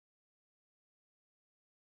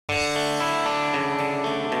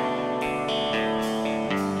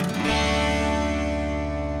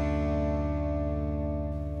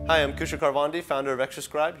Hi, I'm Kusha Karvandi, founder of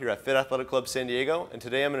Exerscribe here at Fit Athletic Club San Diego, and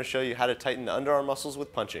today I'm going to show you how to tighten the underarm muscles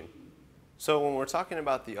with punching. So when we're talking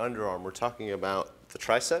about the underarm, we're talking about the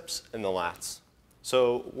triceps and the lats.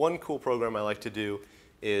 So one cool program I like to do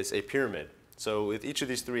is a pyramid. So with each of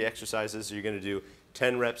these three exercises, you're going to do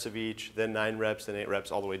 10 reps of each, then 9 reps, then 8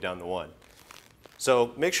 reps, all the way down to 1.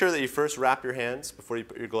 So make sure that you first wrap your hands before you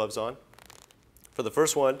put your gloves on. For the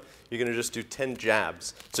first one, you're going to just do 10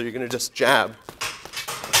 jabs. So you're going to just jab.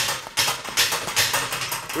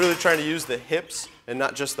 Really trying to use the hips and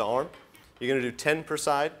not just the arm. You're going to do 10 per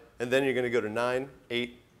side, and then you're going to go to 9,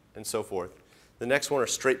 8, and so forth. The next one are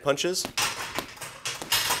straight punches.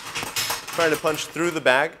 Trying to punch through the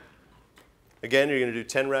bag. Again, you're going to do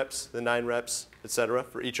 10 reps, then 9 reps, etc.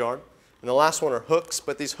 for each arm. And the last one are hooks,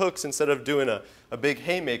 but these hooks, instead of doing a big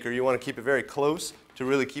haymaker, you want to keep it very close to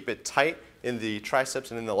really keep it tight in the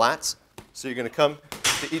triceps and in the lats. So you're going to come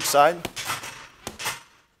to each side,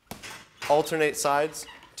 alternate sides,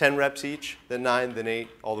 10 reps each, then 9, then 8,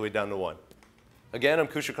 all the way down to 1. Again, I'm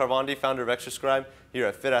Kusha Karvandi, founder of Exerscribe here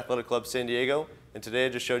at Fit Athletic Club San Diego, and today I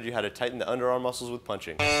just showed you how to tighten the underarm muscles with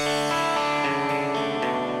punching.